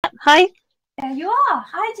Hi. There you are.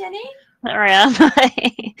 Hi, Jenny. There I am.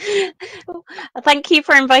 Hi. Thank you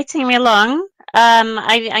for inviting me along.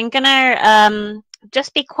 I'm gonna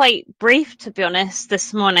just be quite brief, to be honest,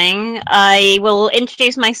 this morning. I will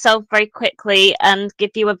introduce myself very quickly and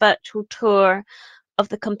give you a virtual tour of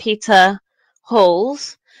the computer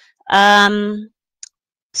halls.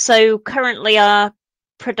 So currently our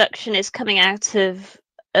production is coming out of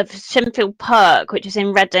Shinfield Park, which is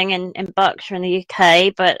in Reading in Berkshire in the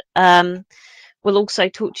UK, but we'll also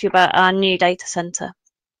talk to you about our new data centre.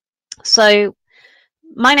 So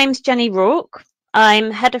my name's Jenny Rourke.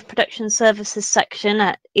 I'm head of production services section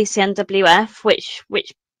at ECMWF, which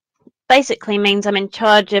basically means I'm in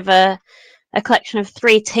charge of a collection of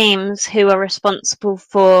 3 teams who are responsible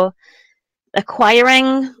for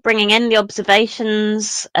acquiring, bringing in the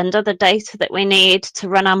observations and other data that we need to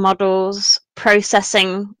run our models,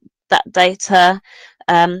 processing that data,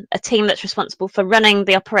 a team that's responsible for running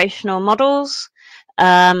the operational models.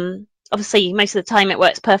 Obviously, most of the time it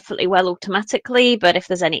works perfectly well automatically, but if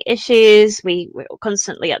there's any issues, we're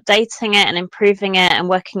constantly updating it and improving it and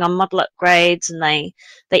working on model upgrades, and they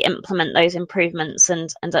implement those improvements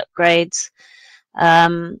and upgrades.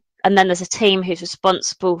 And then there's a team who's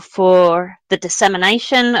responsible for the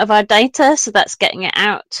dissemination of our data, so that's getting it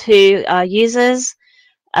out to our users,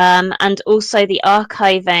 and also the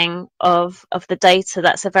archiving of the data.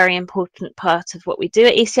 That's a very important part of what we do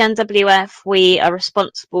at ECMWF. We are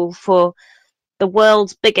responsible for the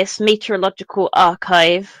world's biggest meteorological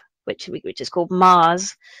archive, which is called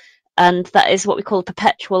Mars, and that is what we call a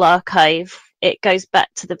perpetual archive. It goes back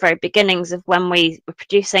to the very beginnings of when we were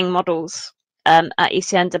producing models at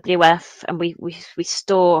ECMWF, and we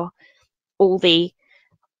store all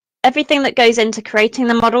everything that goes into creating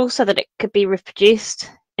the model so that it could be reproduced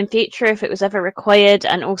in future if it was ever required,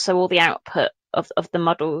 and also all the output of the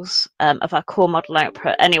models, of our core model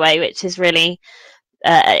output anyway, which is really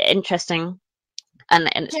interesting,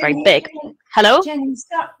 and it's Jenny, very big. Hello? Jenny,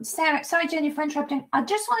 Sarah, sorry, Jenny, for interrupting. I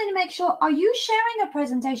just wanted to make sure, are you sharing a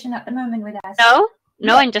presentation at the moment with us? No,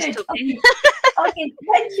 yeah, I'm just talking. Okay,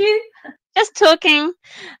 thank you. Just talking.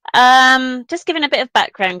 Just giving a bit of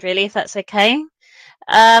background, really, if that's okay.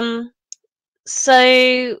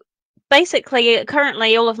 So basically,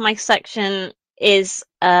 currently all of my section is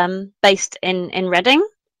based in Reading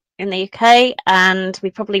in the UK, and we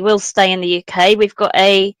probably will stay in the UK. We've got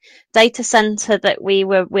a data centre that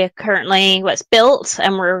we're currently, it's built,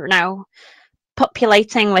 and we're now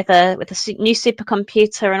populating with a new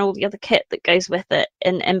supercomputer and all the other kit that goes with it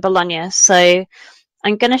in Bologna. So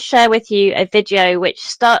I'm going to share with you a video which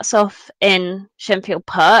starts off in Shinfield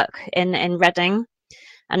Park in Reading,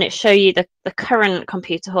 and it shows you the current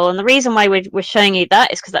computer hall. And the reason why we're showing you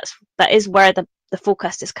that is because that is where the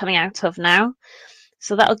forecast is coming out of now.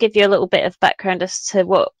 So that'll give you a little bit of background as to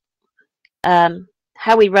what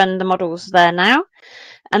how we run the models there now.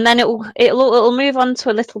 And then it'll move on to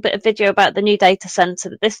a little bit of video about the new data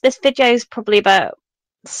center. This video is probably about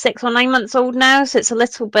 6 or 9 months old now, so it's a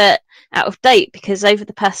little bit out of date because over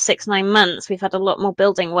the past 6-9 months we've had a lot more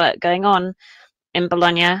building work going on in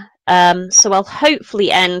Bologna. So I'll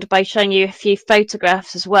hopefully end by showing you a few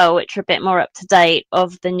photographs as well, which are a bit more up to date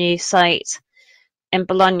of the new site in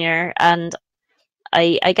Bologna. And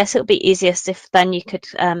I guess it'll be easiest if then you could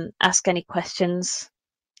ask any questions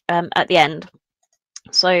at the end.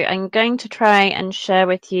 So I'm going to try and share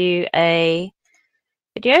with you a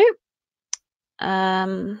video.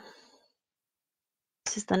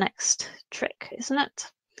 This is the next trick, isn't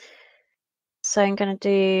it? So I'm going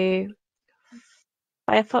to do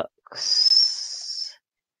Firefox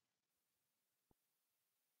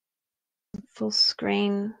full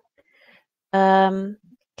screen. Can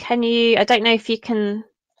you? I don't know if you can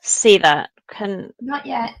see that. Not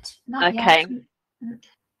yet. Not okay. Yet.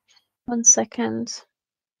 1 second.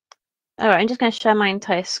 All right, I'm just going to share my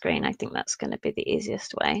entire screen. I think that's going to be the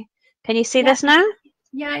easiest way. Can you see this now?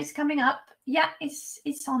 Yeah, it's coming up. Yeah, it's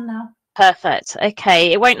on now. Perfect.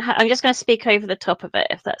 Okay, it won't. I'm just going to speak over the top of it,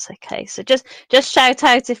 if that's okay. So just shout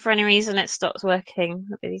out if for any reason it stops working.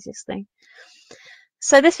 That'll be the easiest thing.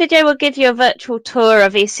 So this video will give you a virtual tour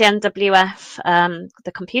of ECMWF,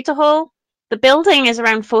 the computer hall. The building is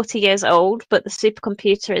around 40 years old, but the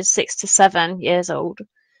supercomputer is 6 to 7 years old.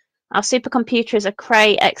 Our supercomputer is a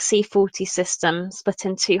Cray XC40 system split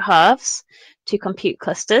in 2 halves, 2 compute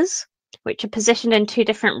clusters, which are positioned in 2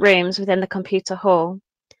 different rooms within the computer hall.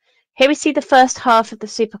 Here we see the first half of the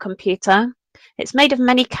supercomputer. It's made of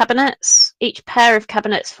many cabinets, each pair of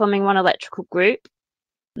cabinets forming one electrical group.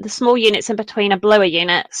 The small units in between are blower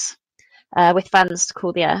units with fans to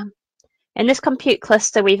cool the air. In this compute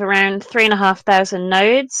cluster, we've around 3,500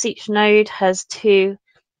 nodes. Each node has 2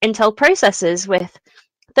 Intel processors with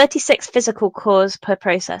 36 physical cores per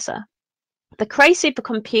processor. The Cray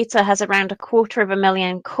supercomputer has around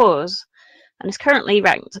 250,000 cores and is currently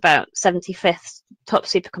ranked about 75th top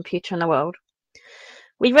supercomputer in the world.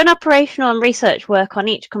 We run operational and research work on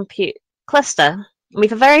each compute cluster. We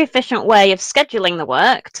have a very efficient way of scheduling the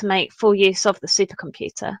work to make full use of the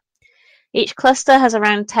supercomputer. Each cluster has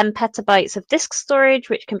around 10 petabytes of disk storage,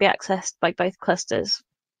 which can be accessed by both clusters.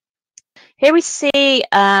 Here we see,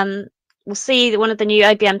 we'll see one of the new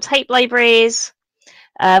IBM tape libraries,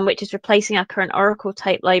 which is replacing our current Oracle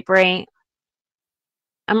tape library.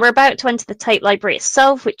 And we're about to enter the tape library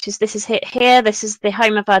itself, this is here. This is the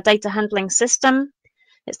home of our data handling system.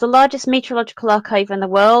 It's the largest meteorological archive in the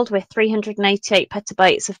world, with 388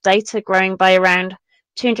 petabytes of data, growing by around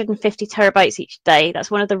 250 terabytes each day.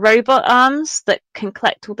 That's one of the robot arms that can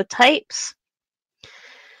collect all the tapes.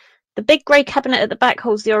 The big grey cabinet at the back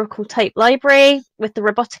holds the Oracle tape library, with the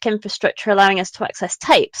robotic infrastructure allowing us to access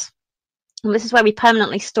tapes. And this is where we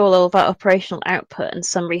permanently store all of our operational output and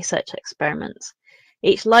some research experiments.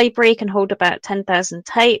 Each library can hold about 10,000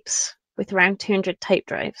 tapes, with around 200 tape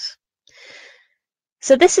drives.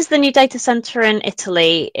 So this is the new data center in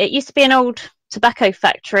Italy. It used to be an old tobacco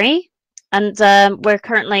factory, and we're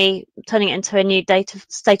currently turning it into a new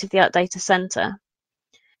state-of-the-art data center.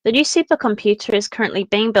 The new supercomputer is currently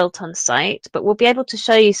being built on site, but we'll be able to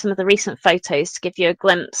show you some of the recent photos to give you a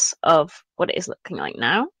glimpse of what it is looking like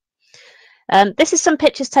now. This is some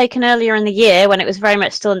pictures taken earlier in the year when it was very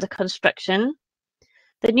much still under construction.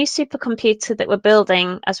 The new supercomputer that we're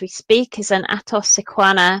building as we speak is an Atos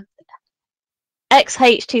Sequana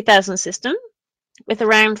XH2000 system with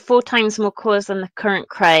around 4 times more cores than the current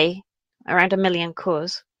Cray, around 1 million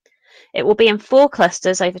cores. It will be in 4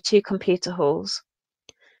 clusters over 2 computer halls.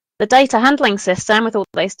 The data handling system with all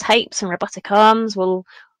those tapes and robotic arms will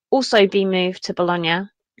also be moved to Bologna,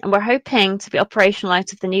 and we're hoping to be operational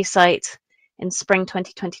out of the new site in spring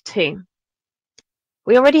 2022.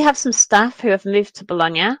 We already have some staff who have moved to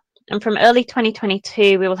Bologna, and from early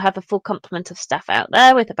 2022 we will have a full complement of staff out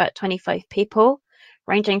there with about 25 people,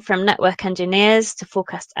 ranging from network engineers to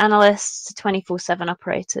forecast analysts to 24/7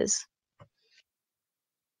 operators.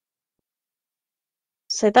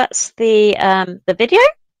 So that's the video,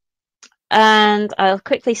 and I'll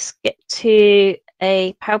quickly skip to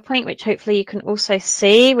a PowerPoint, which hopefully you can also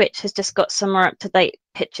see, which has just got some more up-to-date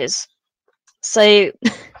pictures. So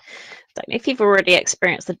I don't know if you've already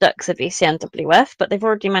experienced the ducks of ECMWF, but they've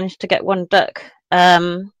already managed to get one duck,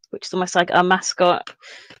 which is almost like our mascot,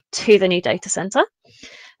 to the new data center.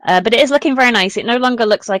 But it is looking very nice. It no longer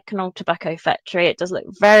looks like an old tobacco factory. It does look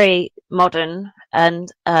very modern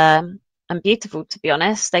and beautiful, to be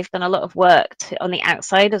honest. They've done a lot of work on the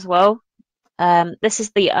outside as well. This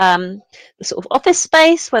is the sort of office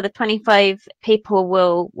space where the 25 people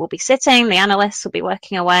will be sitting. The analysts will be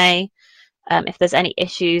working away. If there's any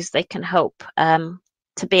issues, they can help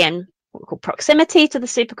to be in what we call proximity to the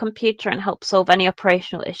supercomputer and help solve any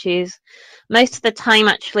operational issues. Most of the time,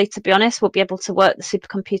 actually, to be honest, we'll be able to work the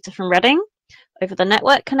supercomputer from Reading over the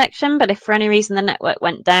network connection, but if for any reason the network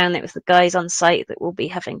went down, it was the guys on site that will be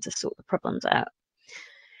having to sort the problems out.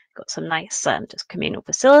 Got some nice just communal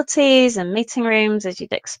facilities and meeting rooms, as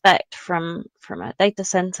you'd expect from a data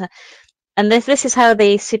center. And this is how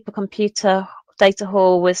the supercomputer data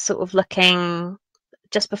hall was sort of looking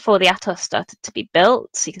just before the Atos started to be built.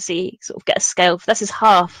 So you can see, sort of get a scale. This is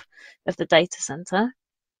half of the data center.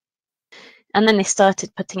 And then they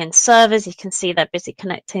started putting in servers. You can see they're busy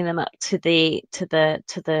connecting them up to the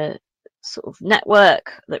sort of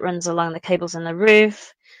network that runs along the cables in the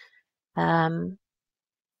roof.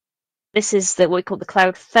 This is what we call the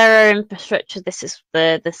Cloudflare infrastructure. This is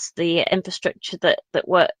the infrastructure that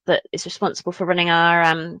is responsible for running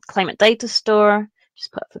our climate data store.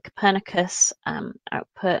 Just put up the Copernicus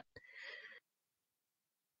output.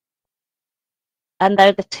 And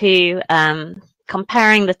they're the two,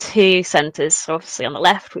 comparing the two centres. So obviously on the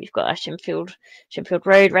left, we've got our Shimfield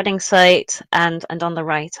Road Reading site, and on the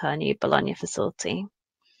right, our new Bologna facility.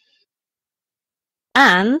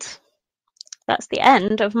 And that's the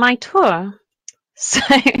end of my tour. So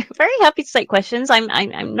very happy to take questions.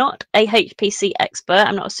 I'm not a HPC expert.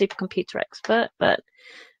 I'm not a supercomputer expert, but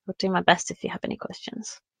I'll do my best if you have any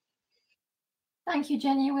questions. Thank you,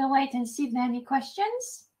 Jenny. We'll wait and see if there are any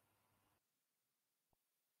questions.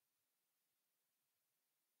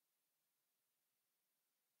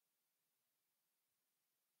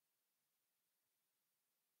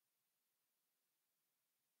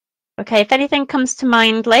 Okay, if anything comes to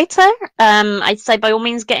mind later, I'd say by all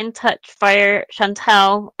means get in touch via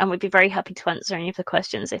Chantal, and we'd be very happy to answer any of the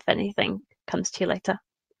questions if anything comes to you later.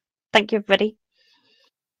 Thank you, everybody.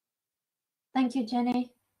 Thank you,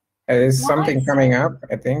 Jenny. Is something coming up?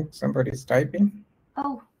 I think somebody's typing.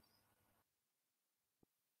 Oh.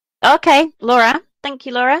 Okay, Laura. Thank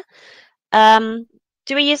you, Laura.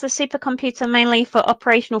 Do we use the supercomputer mainly for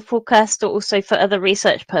operational forecast or also for other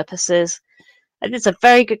research purposes? It's a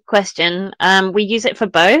very good question. We use it for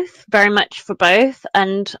both, very much for both.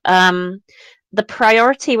 And the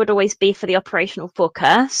priority would always be for the operational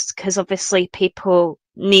forecast, because obviously people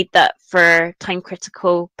need that for time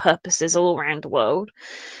critical purposes all around the world.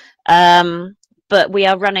 But we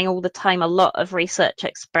are running all the time a lot of research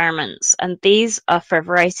experiments, and these are for a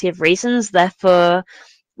variety of reasons. Therefore,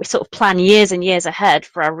 we sort of plan years and years ahead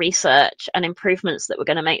for our research and improvements that we're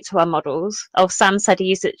going to make to our models. Oh, Sam said he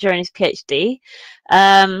used it during his PhD.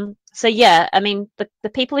 So yeah, I mean, the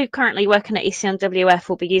people who are currently working at ECMWF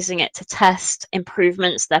will be using it to test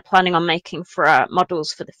improvements they're planning on making for our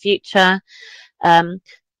models for the future.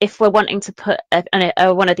 If we're wanting to put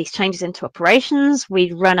one of these changes into operations,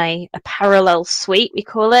 we run a parallel suite, we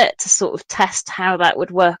call it, to sort of test how that would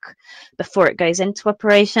work before it goes into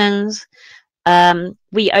operations.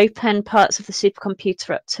 We open parts of the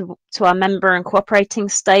supercomputer up to our member and cooperating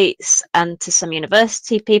states and to some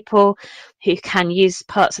university people who can use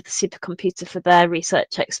parts of the supercomputer for their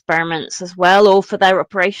research experiments as well, or for their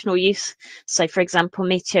operational use. So, for example,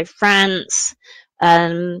 Meteo France,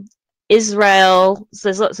 Israel. So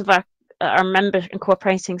there's lots of our member and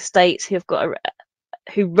cooperating states who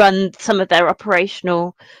run some of their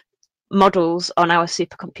operational models on our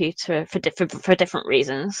supercomputer for different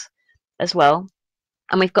reasons as well.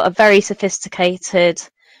 And we've got a very sophisticated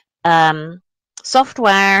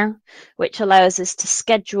software which allows us to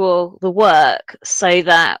schedule the work so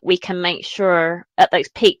that we can make sure at those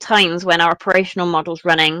peak times when our operational model's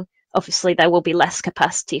running, obviously there will be less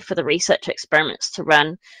capacity for the research experiments to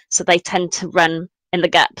run, so they tend to run in the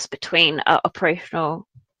gaps between our operational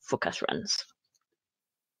forecast runs.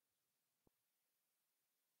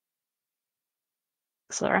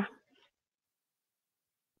 Sarah?